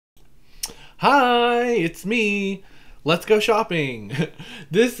Hi, it's me. Let's go shopping.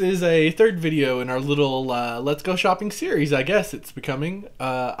 This is a third video in our little Let's Go Shopping series, I guess it's becoming.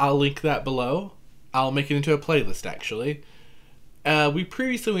 I'll link that below. I'll make it into a playlist, actually. We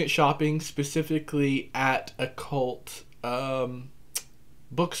previously went shopping specifically at occult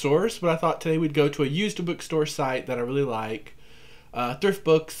bookstores, but I thought today we'd go to a used bookstore site that I really like.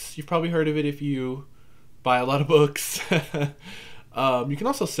 Thriftbooks, you've probably heard of it if you buy a lot of books. You can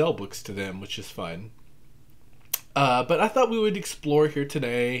also sell books to them, which is fun. But I thought we would explore here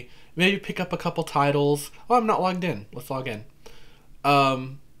today. Maybe pick up a couple titles. Oh, I'm not logged in. Let's log in.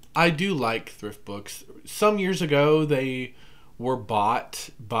 I do like thrift books. Some years ago, they were bought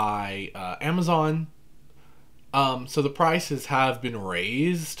by Amazon. So the prices have been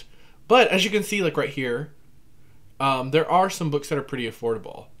raised. But as you can see, like right here, there are some books that are pretty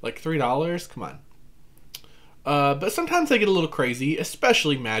affordable. Like $3. Come on. But sometimes they get a little crazy,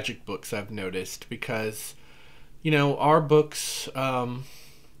 especially magic books, I've noticed, because, you know, our books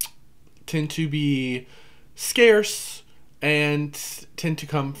tend to be scarce and tend to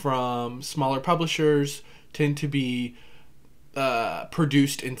come from smaller publishers, tend to be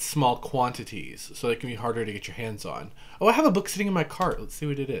produced in small quantities, so they can be harder to get your hands on. Oh, I have a book sitting in my cart. Let's see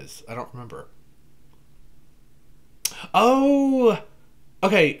what it is. I don't remember. Oh!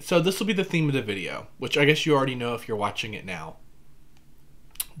 Okay, so this will be the theme of the video, which I guess you already know if you're watching it now.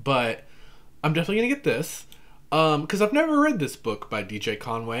 But I'm definitely going to get this, because I've never read this book by DJ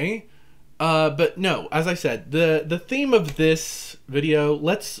Conway. But no, as I said, the theme of this video,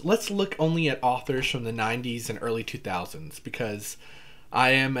 let's look only at authors from the 90s and early 2000s, because I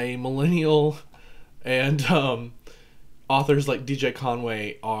am a millennial, and authors like DJ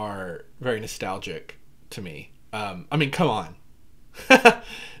Conway are very nostalgic to me. I mean, come on.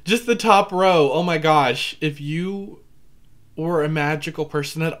 Just the top row. Oh my gosh. If you were a magical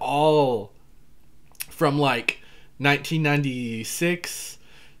person at all from like 1996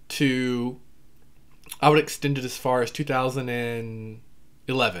 to, I would extend it as far as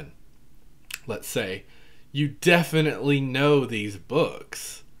 2011, let's say, you definitely know these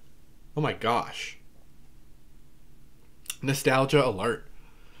books. Oh my gosh. Nostalgia alert.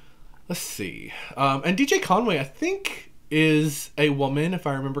 Let's see. And DJ Conway, I think, is a woman, if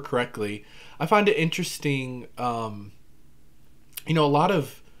I remember correctly. I find it interesting, you know, a lot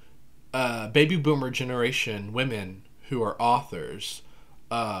of baby boomer generation women who are authors,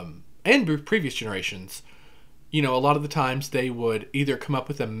 and previous generations, you know, a lot of the times they would either come up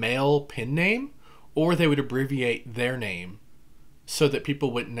with a male pen name or they would abbreviate their name so that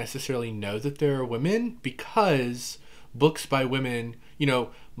people wouldn't necessarily know that they're women, because books by women, you know,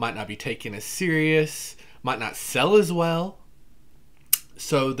 might not be taken as serious, might not sell as well.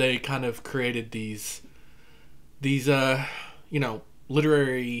 So they kind of created these you know,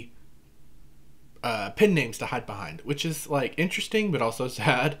 literary pen names to hide behind, which is like interesting but also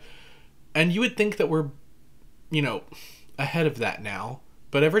sad. And you would think that we're, you know, ahead of that now,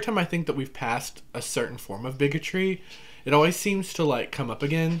 but every time I think that we've passed a certain form of bigotry, it always seems to like come up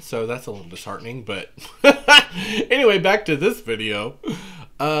again, so that's a little disheartening. But anyway, back to this video.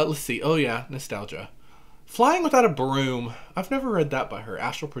 Let's see. Oh yeah, nostalgia. Flying Without a Broom. I've never read that by her.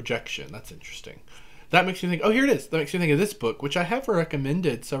 Astral Projection. That's interesting. That makes me think, oh, here it is. That makes me think of this book, which I have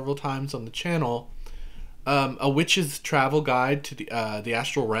recommended several times on the channel. A Witch's Travel Guide to the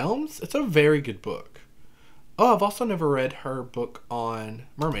Astral Realms. It's a very good book. Oh, I've also never read her book on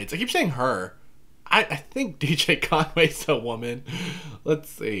mermaids. I keep saying her. I think DJ Conway's a woman. Let's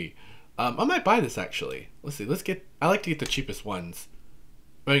see. I might buy this, actually. Let's see. I like to get the cheapest ones.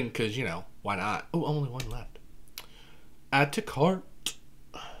 I mean, because, you know, why not? Oh, only one left. Add to cart.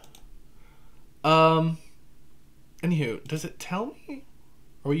 Anywho, does it tell me?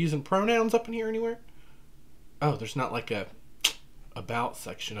 Are we using pronouns up in here anywhere? Oh, there's not like a about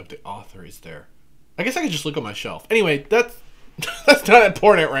section of the author, is there? I guess I could just look on my shelf. Anyway, that's that's not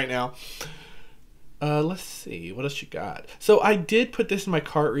important right now. Let's see, what else you got? So I did put this in my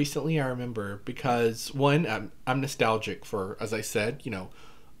cart recently, I remember, because one, I'm nostalgic for, as I said, you know,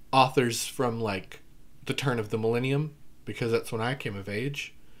 authors from like the turn of the millennium, because that's when I came of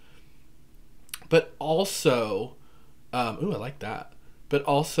age. But also, ooh, I like that. But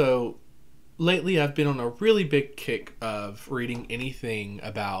also, lately I've been on a really big kick of reading anything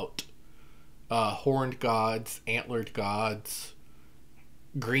about horned gods, antlered gods,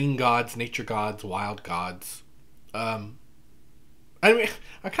 green gods, nature gods, wild gods. I mean,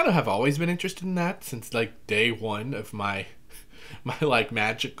 I kind of have always been interested in that since like day one of my like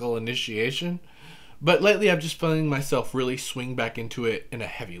magical initiation. But lately I've just finding myself really swing back into it in a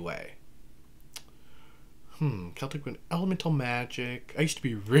heavy way. Celtic Wind, Elemental Magic. I used to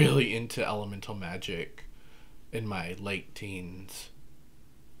be really into Elemental Magic in my late teens.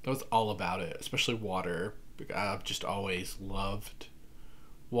 I was all about it, especially water. I've just always loved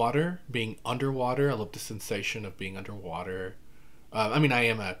water, being underwater. I love the sensation of being underwater. I mean,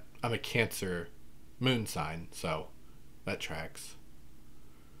 I'm a Cancer moon sign, so that tracks.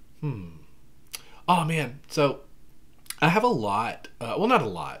 Oh man, so I have a lot. Well, not a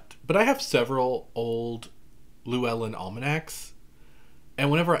lot, but I have several old Llewellyn almanacs,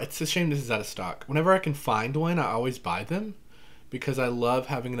 and whenever it's a shame this is out of stock. Whenever I can find one, I always buy them because I love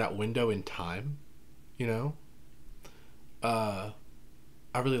having that window in time. You know, I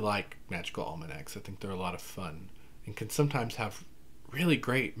really like magical almanacs. I think they're a lot of fun and can sometimes have really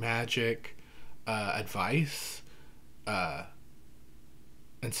great magic advice and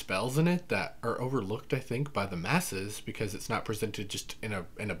spells in it that are overlooked, I think, by the masses because it's not presented just in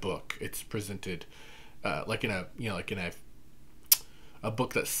a book. It's presented like in a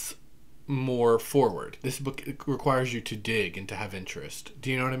book that's more forward. This book requires you to dig and to have interest.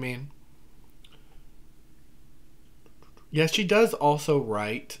 Do you know what I mean? Yeah, she does also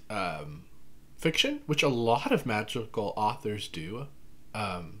write fiction, which a lot of magical authors do,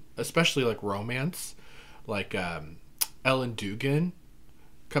 especially like romance, like Ellen Dugan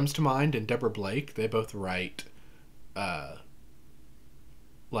comes to mind, and Deborah Blake. They both write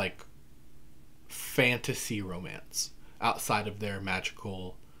like fantasy romance outside of their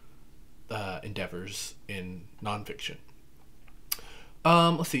magical endeavors in nonfiction.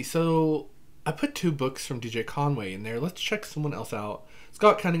 Let's see. So I put 2 books from DJ Conway in there. Let's check someone else out.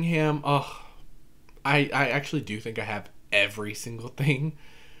 Scott Cunningham. Oh, I actually do think I have every single thing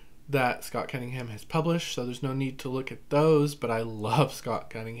that Scott Cunningham has published, so there's no need to look at those, but I love Scott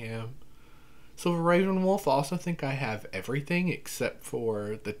Cunningham. Silver Ravenwolf, I also think I have everything except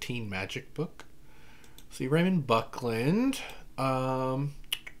for the Teen Magic book. See, Raymond Buckland. Oh,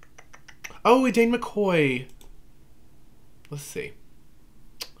 Dane McCoy. Let's see.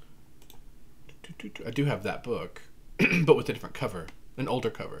 I do have that book, but with a different cover, an older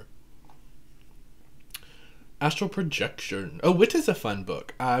cover. Astral Projection. Oh, Wit is a fun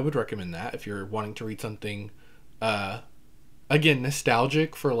book. I would recommend that if you're wanting to read something, again,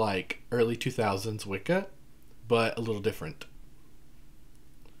 nostalgic for like early 2000s Wicca, but a little different.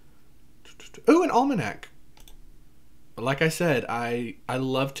 Oh, an almanac. Like I said, I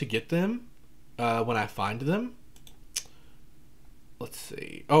love to get them when I find them. Let's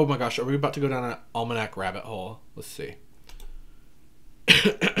see. Oh my gosh, are we about to go down an almanac rabbit hole? Let's see.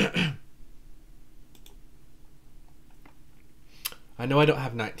 I know I don't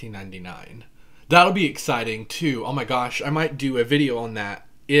have 1999. That'll be exciting too. Oh my gosh, I might do a video on that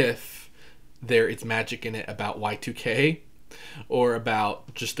if there is magic in it about Y2K or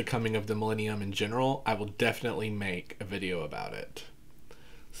about just the coming of the millennium in general. I will definitely make a video about it.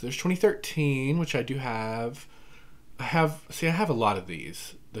 So there's 2013, which I do have. I have a lot of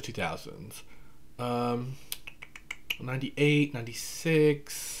these, the 2000s. 98,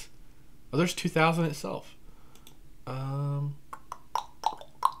 96. Oh, there's 2000 itself. I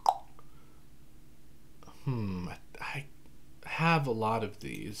have a lot of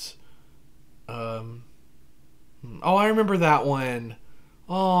these. Oh, I remember that one.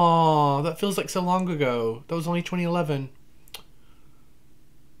 Oh, that feels like so long ago. That was only 2011.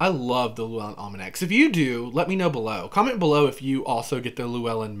 I love the Llewellyn Almanacs. If you do, let me know below. Comment below if you also get the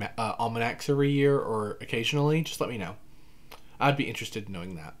Llewellyn Almanacs every year or occasionally. Just let me know. I'd be interested in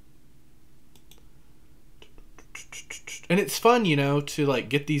knowing that. And it's fun, you know, to like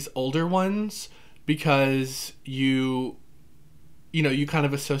get these older ones because you kind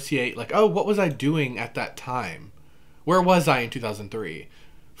of associate like, oh, what was I doing at that time? Where was I in 2003?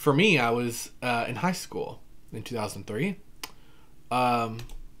 For me, I was in high school in 2003.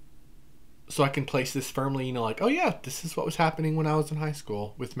 So I can place this firmly, you know, like, oh yeah, this is what was happening when I was in high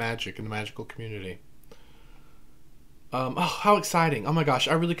school with magic and the magical community. Oh, how exciting. Oh my gosh,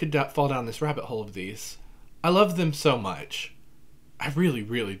 I really could fall down this rabbit hole of these. I love them so much. I really,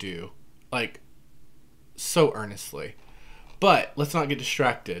 really do. Like, so earnestly. But let's not get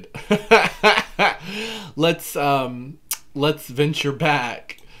distracted. Let's venture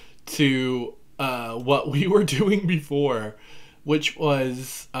back to what we were doing before, which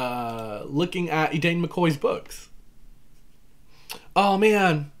was looking at Dane McCoy's books. Oh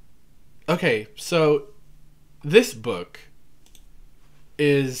man. Okay, so this book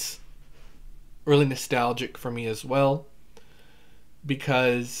is really nostalgic for me as well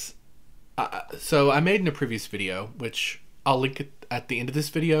because so I made in a previous video, which I'll link at the end of this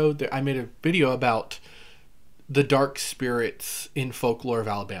video. I made a video about the dark spirits in folklore of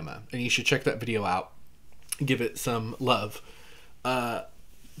Alabama, and you should check that video out give it some love.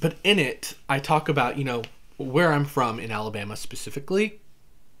 But in it, I talk about, where I'm from in Alabama specifically,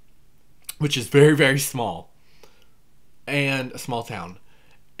 which is very, very small, and a small town.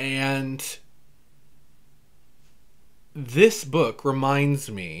 And this book reminds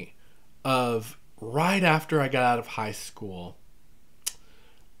me of right after I got out of high school,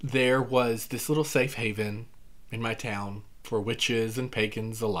 there was this little safe haven in my town for witches and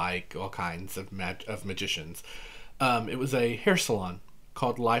pagans alike, all kinds of magicians. It was a hair salon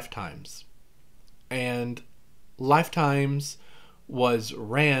called Lifetimes. And Lifetimes was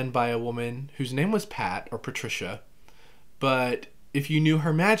ran by a woman whose name was Pat or Patricia. But if you knew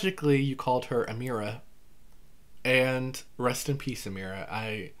her magically, you called her Amira. And rest in peace, Amira.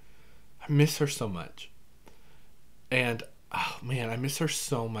 I miss her so much. And, oh man, I miss her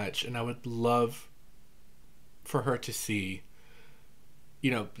so much. And I would love for her to see,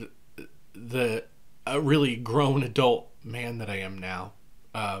 the a really grown adult man that I am now.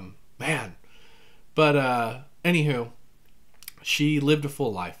 Man. But, anywho, she lived a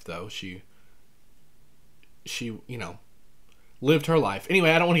full life, though. She lived her life.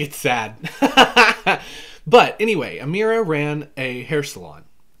 Anyway, I don't want to get sad. But anyway, Amira ran a hair salon.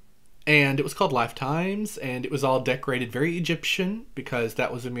 And it was called Lifetimes, and it was all decorated very Egyptian, because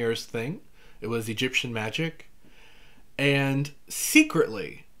that was Amira's thing. It was Egyptian magic. And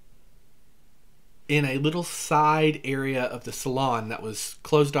secretly, in a little side area of the salon that was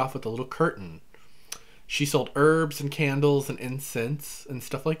closed off with a little curtain, she sold herbs and candles and incense and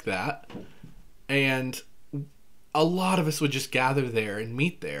stuff like that. And a lot of us would just gather there and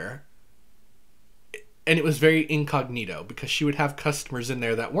meet there. And it was very incognito, because she would have customers in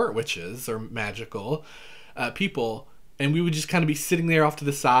there that weren't witches or magical people. And we would just kind of be sitting there off to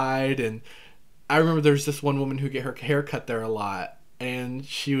the side. And I remember there was this one woman who get her hair cut there a lot. And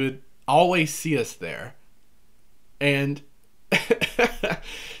she would always see us there. And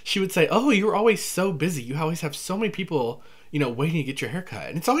she would say, "Oh, you're always so busy. You always have so many people, waiting to get your hair cut.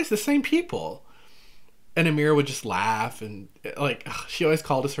 And it's always the same people." And Amira would just laugh. And she always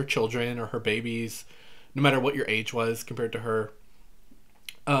called us her children or her babies, no matter what your age was compared to her.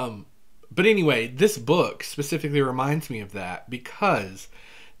 But anyway, this book specifically reminds me of that, because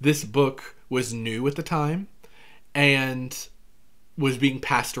this book was new at the time and was being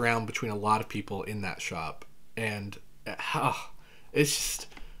passed around between a lot of people in that shop. And it's just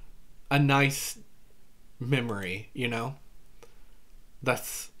a nice memory,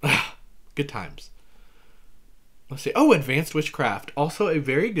 That's good times. Let's see. Oh, Advanced Witchcraft. Also a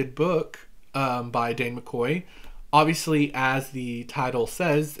very good book by Dane McCoy. Obviously, as the title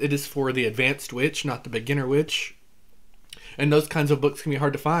says, it is for the advanced witch, not the beginner witch. And those kinds of books can be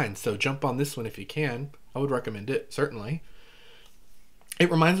hard to find, so jump on this one if you can. I would recommend it, certainly.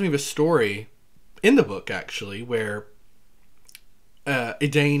 It reminds me of a story in the book, actually, where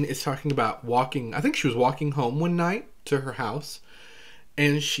Dane is talking about walking. I think she was walking home one night to her house,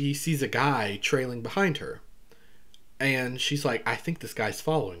 and she sees a guy trailing behind her. And she's like, "I think this guy's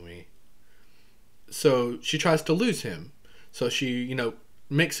following me." So she tries to lose him. So she,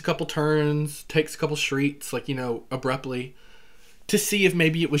 makes a couple turns, takes a couple streets, abruptly, to see if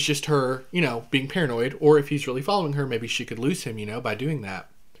maybe it was just her, being paranoid, or if he's really following her, maybe she could lose him, by doing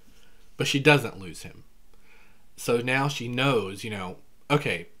that. But she doesn't lose him. So now she knows,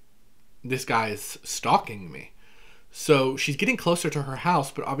 okay, this guy is stalking me. So she's getting closer to her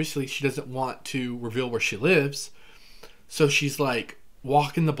house, but obviously she doesn't want to reveal where she lives. So she's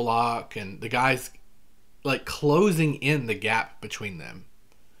walking the block, and the guy's closing in the gap between them,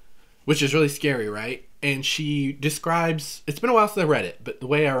 which is really scary, right? And she describes, it's been a while since I read it, but the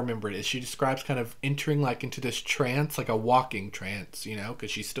way I remember it is she describes kind of entering into this trance, like a walking trance,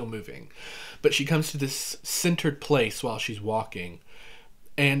 because she's still moving. But she comes to this centered place while she's walking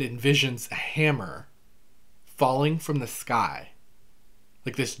and envisions a hammer falling from the sky,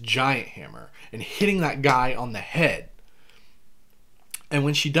 like this giant hammer, and hitting that guy on the head. And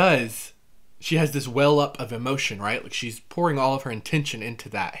when she does, she has this well up of emotion, right? She's pouring all of her intention into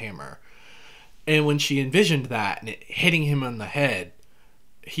that hammer. And when she envisioned that and it hitting him on the head,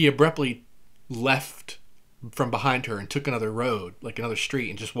 he abruptly left from behind her and took another road, another street,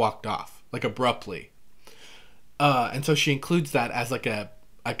 and just walked off, abruptly. And so she includes that as a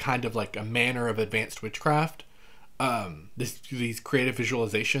kind of a manner of advanced witchcraft. These creative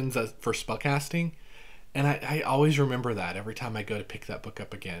visualizations for spellcasting. And I always remember that every time I go to pick that book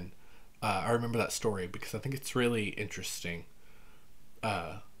up again. I remember that story because I think it's really interesting.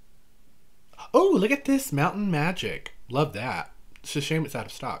 Oh, look at this. Mountain Magic. Love that. It's a shame it's out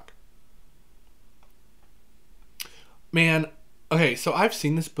of stock. Man, okay, so I've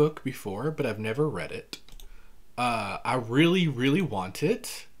seen this book before, but I've never read it. I really, really want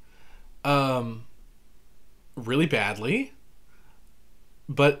it. Um, really badly.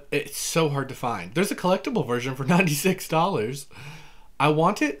 But it's so hard to find. There's a collectible version for $96. I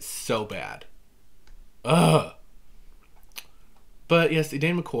want it so bad. Ugh. But yes,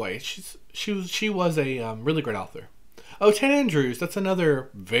 Elaine McCoy. She was a really great author. Oh, Ted Andrews. That's another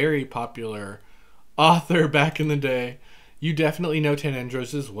very popular author back in the day. You definitely know Ted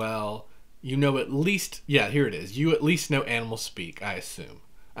Andrews as well. You know at least, yeah, here it is. You at least know Animal Speak, I assume.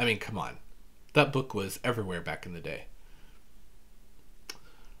 I mean, come on. That book was everywhere back in the day.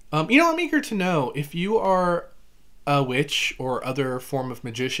 I'm eager to know if you are a witch or other form of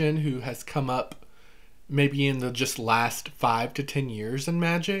magician who has come up maybe in the just last 5 to 10 years in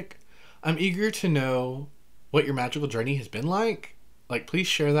magic. I'm eager to know what your magical journey has been like. Like, please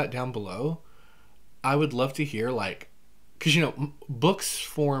share that down below. I would love to hear, like, because, books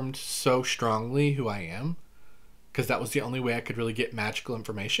formed so strongly who I am, because that was the only way I could really get magical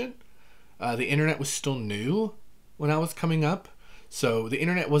information. The internet was still new when I was coming up, so the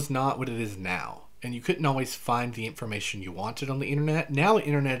internet was not what it is now, and you couldn't always find the information you wanted on the internet. Now the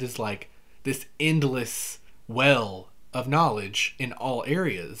internet is like this endless well of knowledge in all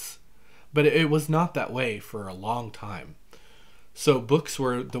areas, but it was not that way for a long time. So books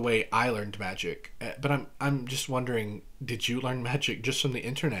were the way I learned magic. But I'm just wondering, did you learn magic just from the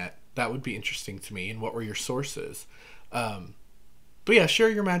internet? That would be interesting to me. And what were your sources? But yeah, share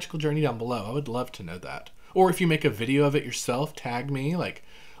your magical journey down below. I would love to know that. Or if you make a video of it yourself, tag me. Like,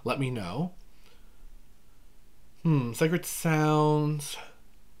 let me know. Sacred sounds.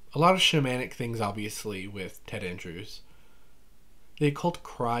 A lot of shamanic things, obviously, with Ted Andrews. The occult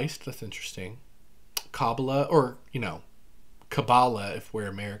Christ. That's interesting. Kabbalah, or, Kabbalah, if we're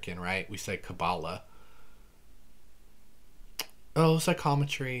American, right? We say Kabbalah. Oh,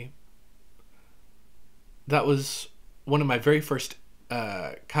 psychometry. That was one of my very first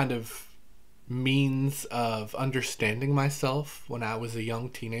kind of means of understanding myself when I was a young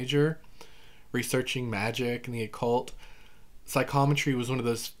teenager, researching magic and the occult. Psychometry was one of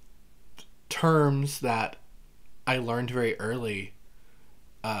those terms that I learned very early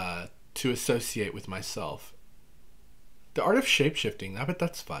to associate with myself. The art of shapeshifting, I bet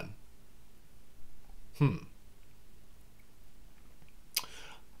that's fun.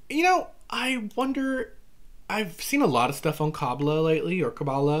 I wonder, I've seen a lot of stuff on Kabbalah lately, or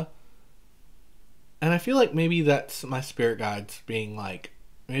Kabbalah, and I feel like maybe that's my spirit guides being like,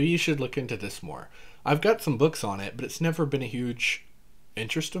 maybe you should look into this more. I've got some books on it, but it's never been a huge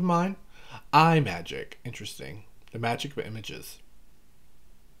interest of mine. Eye magic, interesting. The magic of images.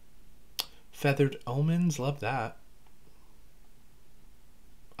 Feathered Omens, love that.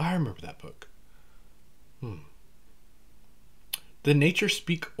 I remember that book. The Nature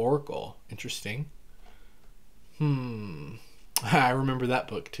Speak Oracle, interesting. I remember that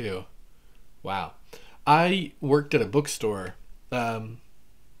book too. Wow. I worked at a bookstore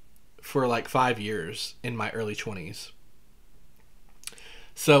for like 5 years in my early 20s.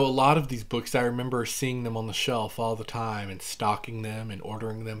 So a lot of these books, I remember seeing them on the shelf all the time and stocking them and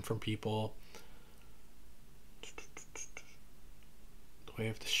ordering them from people. The Way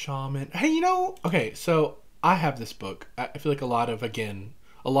of the Shaman. Hey, okay, so I have this book. I feel like a lot of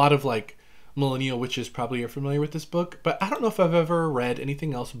like millennial witches probably are familiar with this book, but I don't know if I've ever read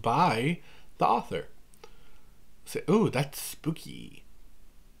anything else by the author. Say, ooh, that's spooky.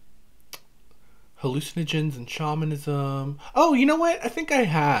 Hallucinogens and shamanism. Oh, you know what? I think I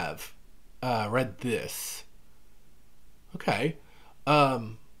have read this. Okay. I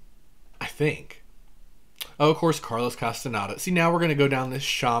think. Oh, of course, Carlos Castaneda. See, now we're going to go down this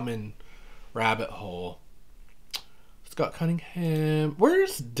shaman rabbit hole. Scott Cunningham.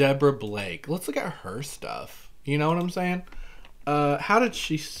 Where's Deborah Blake? Let's look at her stuff. You know what I'm saying? How did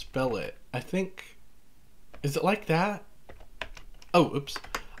she spell it? I think... Is it like that? Oh, oops.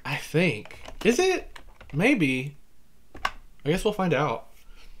 I think. Is it? Maybe. I guess we'll find out.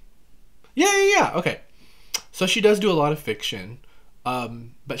 Yeah. Okay. So she does do a lot of fiction.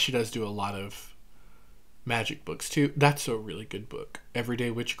 But she does do a lot of magic books too. That's a really good book.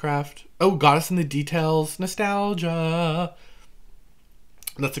 Everyday Witchcraft. Oh, Goddess in the Details. Nostalgia.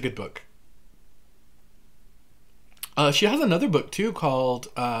 That's a good book. She has another book too called,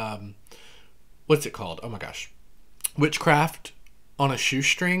 what's it called? Oh my gosh. Witchcraft on a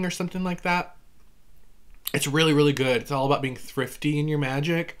Shoestring or something like that. It's really, really good. It's all about being thrifty in your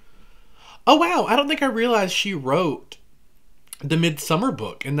magic. Oh wow, I don't think I realized she wrote the Midsummer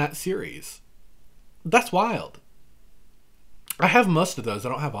book in that series. That's wild. I have most of those. I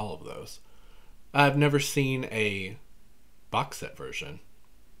don't have all of those. I've never seen a box set version.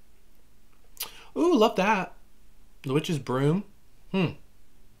 Ooh, love that. The Witch's Broom. Hmm.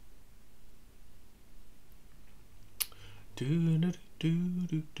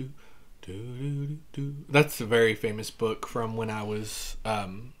 That's a very famous book from when I was a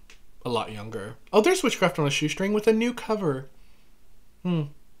lot younger. Oh, there's Witchcraft on a Shoestring with a new cover. Hmm.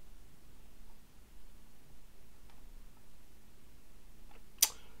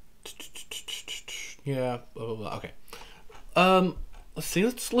 Yeah, blah, blah, blah. Okay. Let's see.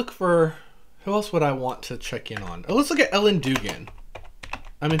 Let's look for... Who else would I want to check in on? Oh, let's look at Ellen Dugan.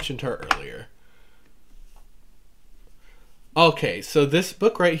 I mentioned her earlier. Okay, so this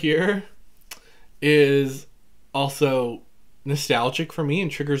book right here is also nostalgic for me and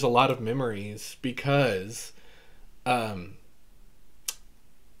triggers a lot of memories because the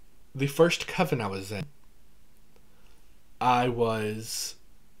first coven I was in, I was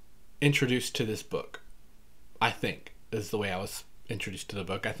introduced to this book. I think is the way I was introduced to the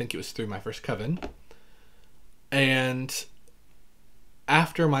book. I think it was through my first coven. And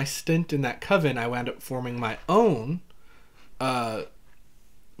after my stint in that coven, I wound up forming my own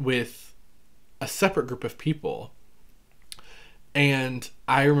with a separate group of people. And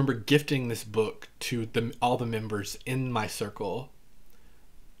I remember gifting this book to all the members in my circle.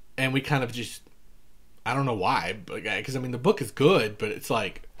 And we kind of just, I don't know why, because I mean, the book is good, but it's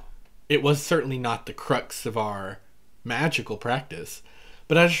like, it was certainly not the crux of our magical practice.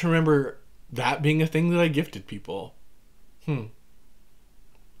 But I just remember that being a thing that I gifted people.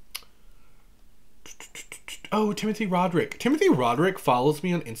 Oh, Timothy Roderick. Timothy Roderick follows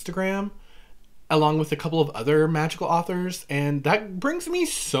me on Instagram along with a couple of other magical authors, and that brings me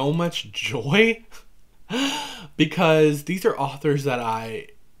so much joy because these are authors that I,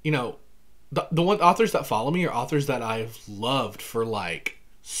 the authors that follow me are authors that I've loved for like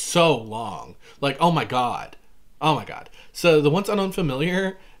so long. Like, oh my god. So the Once Unknown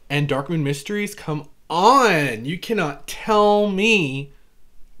Familiar and Dark Moon Mysteries, come on. You cannot tell me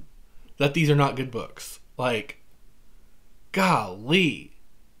that these are not good books. Like, golly.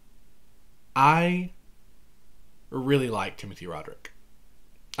 I really like Timothy Roderick.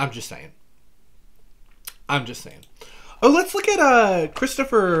 I'm just saying. Oh, let's look at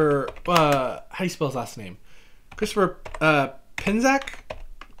Christopher, how do you spell his last name? Christopher Penczak.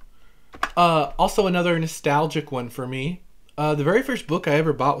 Also another nostalgic one for me. The very first book I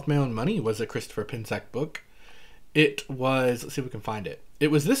ever bought with my own money was a Christopher Penczak book. It was, let's see if we can find it.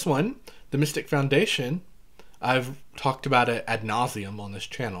 It was this one, The Mystic Foundation. I've talked about it ad nauseum on this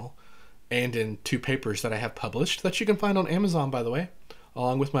channel and in 2 papers that I have published that you can find on Amazon, by the way,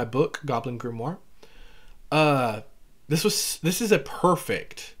 along with my book, Goblin Grimoire. This is a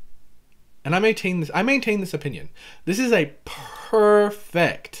perfect, and I maintain this opinion. This is a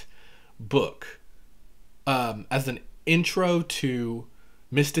perfect book as an intro to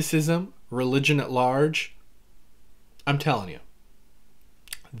mysticism, religion at large. I'm telling you,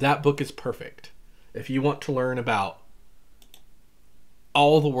 that book is perfect. If you want to learn about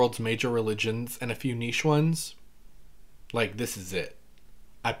all the world's major religions and a few niche ones, like, this is it.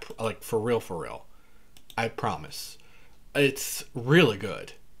 Like, for real. I promise. It's really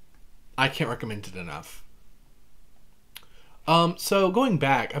good. I can't recommend it enough. So going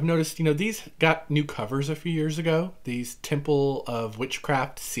back, I've noticed, these got new covers a few years ago. These Temple of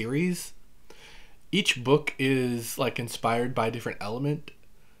Witchcraft series. Each book is like inspired by a different element,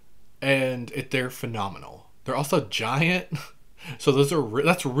 and they're phenomenal. They're also giant. So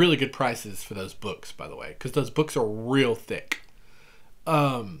that's really good prices for those books, by the way, because those books are real thick.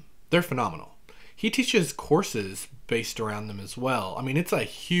 They're phenomenal. He teaches courses based around them as well. I mean, it's a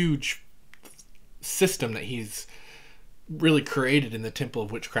huge system that he's really created in the Temple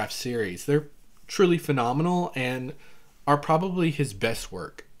of Witchcraft series. They're truly phenomenal and are probably his best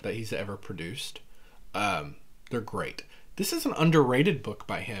work that he's ever produced. They're great. This is an underrated book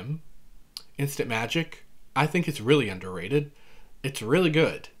by him, Instant Magic. I think it's really underrated. It's really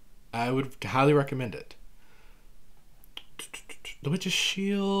good. I would highly recommend it. The Witch's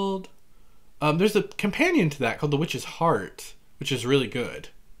Shield. There's a companion to that called The Witch's Heart, which is really good.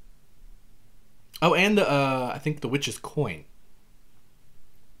 Oh, and I think The Witch's Coin.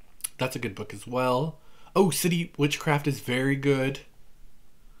 That's a good book as well. Oh, City Witchcraft is very good.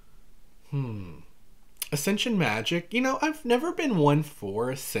 Ascension Magic. I've never been one for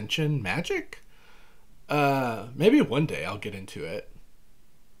Ascension Magic. Maybe one day I'll get into it.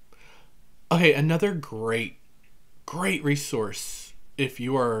 Okay, another great resource if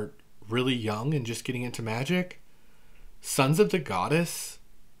you are really young and just getting into magic. Sons of the Goddess.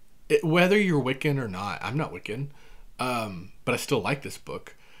 Whether you're Wiccan or not, I'm not Wiccan, but I still like this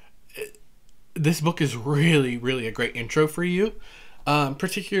book. This book is really, really a great intro for you,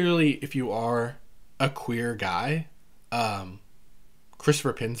 particularly if you are a queer guy.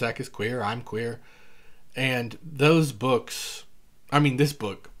 Christopher Pinsack is queer. I'm queer. And those books, I mean, this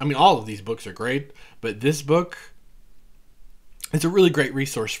book, I mean, all of these books are great, but this book is a really great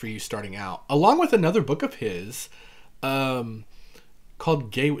resource for you starting out. Along with another book of his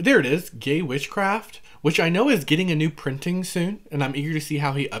called there it is, Gay Witchcraft, which I know is getting a new printing soon, and I'm eager to see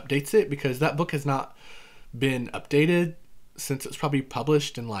how he updates it, because that book has not been updated since it's probably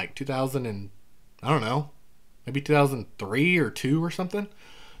published in like 2000 and, I don't know, maybe 2003 or 2 or something.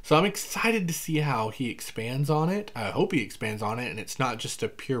 So I'm excited to see how he expands on it. I hope he expands on it and it's not just a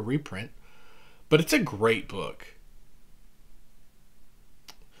pure reprint. But it's a great book.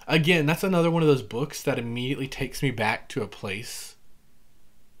 Again, that's another one of those books that immediately takes me back to a place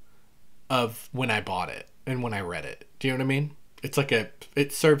of when I bought it and when I read it. Do you know what I mean? It's like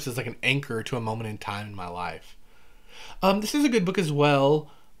it serves as like an anchor to a moment in time in my life. This is a good book as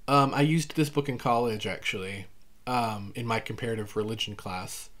well. I used this book in college, actually, in my comparative religion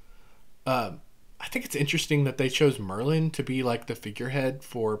class. I think it's interesting that they chose Merlin to be like the figurehead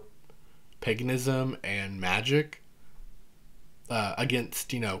for paganism and magic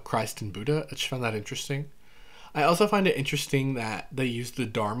against, Christ and Buddha. I just found that interesting. I also find it interesting that they used the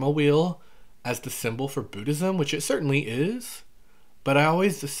Dharma wheel as the symbol for Buddhism, which it certainly is. But I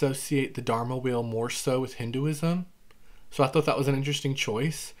always associate the Dharma wheel more so with Hinduism. So I thought that was an interesting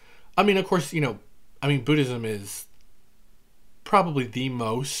choice. I mean, of course, Buddhism is probably the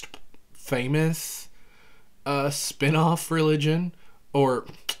most famous spin-off religion or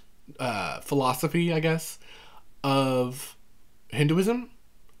philosophy, I guess, of Hinduism.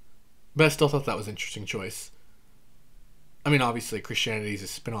 But I still thought that was an interesting choice. I mean, obviously, Christianity is a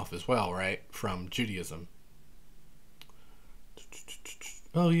spin-off as well, right? From Judaism.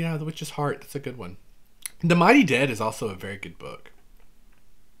 Oh, yeah, The Witch's Heart. That's a good one. The Mighty Dead is also a very good book.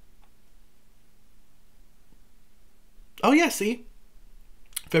 Oh, yeah, see?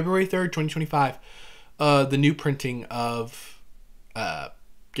 February 3rd, 2025. The new printing of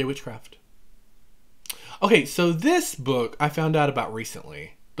Gay Witchcraft. Okay, so this book I found out about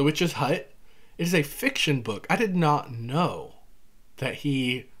recently. The Witch's Hut. It is a fiction book. I did not know that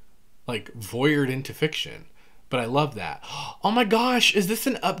he, voyeured into fiction. But I love that. Oh my gosh, is this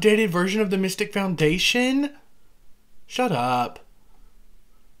an updated version of the Mystic Foundation? Shut up.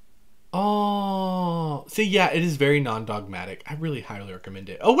 Oh, see, yeah, it is very non-dogmatic. I really highly recommend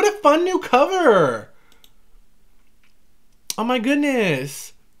it. Oh, what a fun new cover. Oh my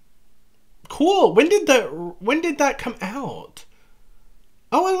goodness. Cool. When did that come out?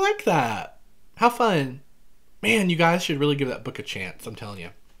 Oh, I like that. How fun. Man, you guys should really give that book a chance, I'm telling you.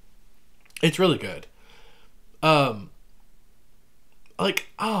 It's really good. Oh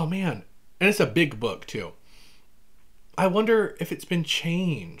man. And it's a big book too. I wonder if it's been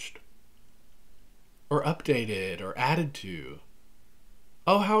changed or updated or added to.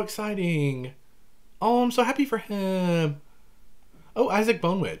 Oh, how exciting. Oh, I'm so happy for him. Oh, Isaac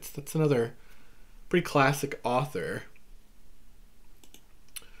Bonewitz. That's another pretty classic author.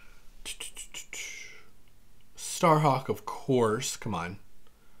 Starhawk, of course. Come on.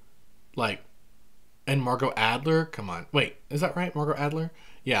 And Margot Adler. Come on. Wait, is that right? Margot Adler?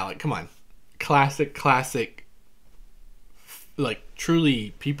 Yeah, come on. Classic.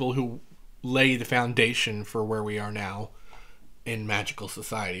 Truly people who lay the foundation for where we are now in magical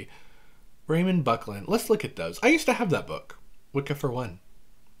society. Raymond Buckland. Let's look at those. I used to have that book. Wicca for One.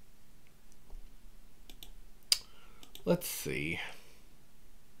 Let's see.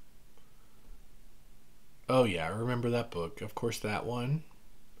 Oh yeah, I remember that book. Of course, that one.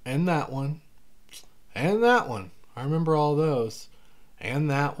 And that one. And that one. I remember all those. And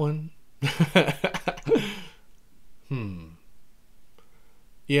that one.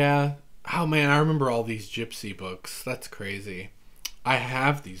 Yeah. Oh man, I remember all these gypsy books. That's crazy. I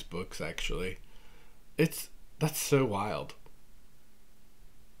have these books, actually. That's so wild.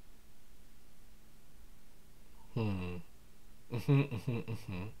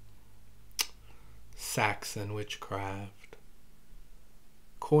 Saxon witchcraft.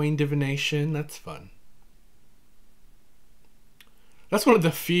 Coin divination. That's fun. That's one of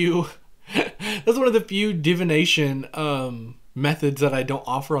the few divination methods that I don't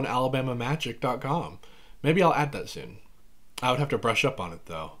offer on alabamamagic.com. Maybe I'll add that soon. I would have to brush up on it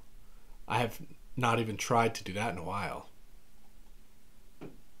though. I have not even tried to do that in a while.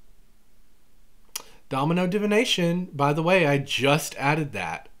 Domino divination, by the way, I just added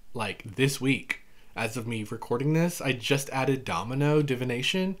that this week. As of me recording this, I just added domino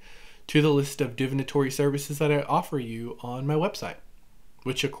divination to the list of divinatory services that I offer you on my website,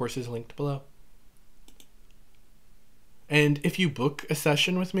 which of course is linked below. And if you book a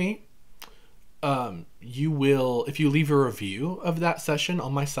session with me, you will, if you leave a review of that session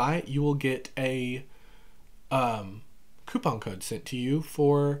on my site, you will get a coupon code sent to you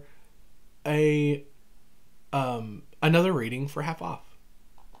for a another reading for half off.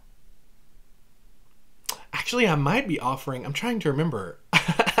 Actually, I might be offering, I'm trying to remember.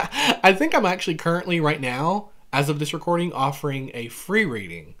 I think I'm actually currently right now, as of this recording, offering a free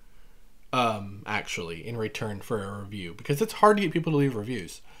reading, actually, in return for a review, because it's hard to get people to leave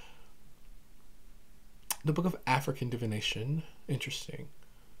reviews. The Book of African Divination. Interesting.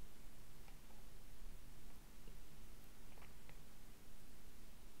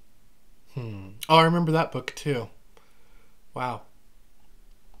 Oh, I remember that book too. Wow.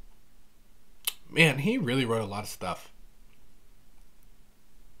 Man, he really wrote a lot of stuff.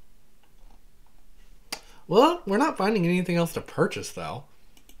 Well, we're not finding anything else to purchase, though.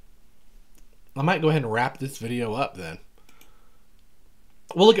 I might go ahead and wrap this video up then.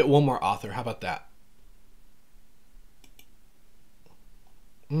 We'll look at one more author. How about that?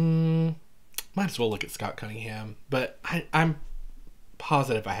 Might as well look at Scott Cunningham. But I'm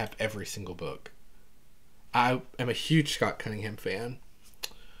positive I have every single book. I am a huge Scott Cunningham fan.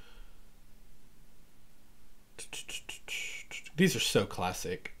 These are so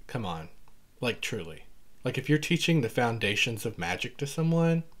classic. Come on. Like, truly. Like, if you're teaching the foundations of magic to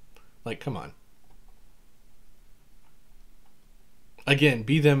someone, like, come on. Again,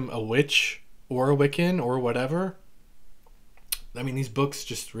 be them a witch or a Wiccan or whatever. I mean, these books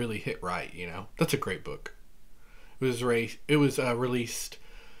just really hit right, you know? That's a great book. It was released,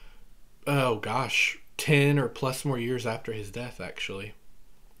 oh gosh, 10 or plus more years after his death, actually.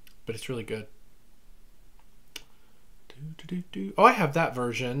 But it's really good. Oh, I have that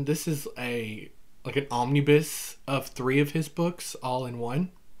version. This is like an omnibus of 3 of his books all in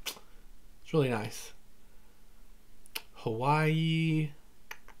one. It's really nice. Hawaii,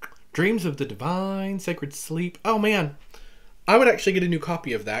 Dreams of the Divine, Sacred Sleep. Oh man, I would actually get a new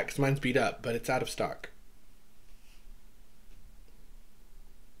copy of that because mine's beat up, but it's out of stock.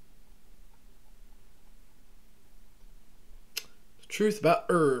 The Truth About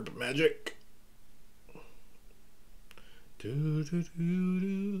Herb Magic. That's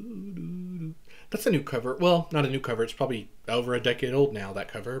a new cover. Well, not a new cover. It's probably over a decade old now, that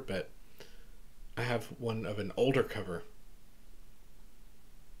cover, but I have one of an older cover.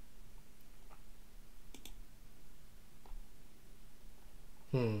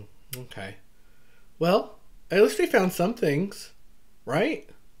 Okay. Well, at least we found some things, right?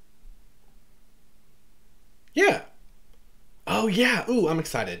 Yeah. Oh, yeah. Ooh, I'm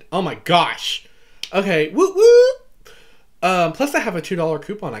excited. Oh, my gosh. Okay. Woo woo. Plus, I have a $2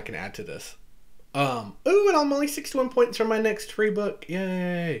 coupon I can add to this. Ooh, and I'm only 61 points from my next free book.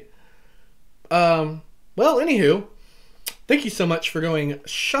 Yay. Well, anywho, thank you so much for going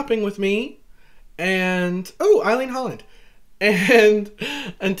shopping with me. And, oh, Eileen Holland. And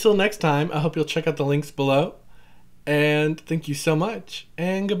until next time, I hope you'll check out the links below. And thank you so much.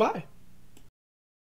 And goodbye.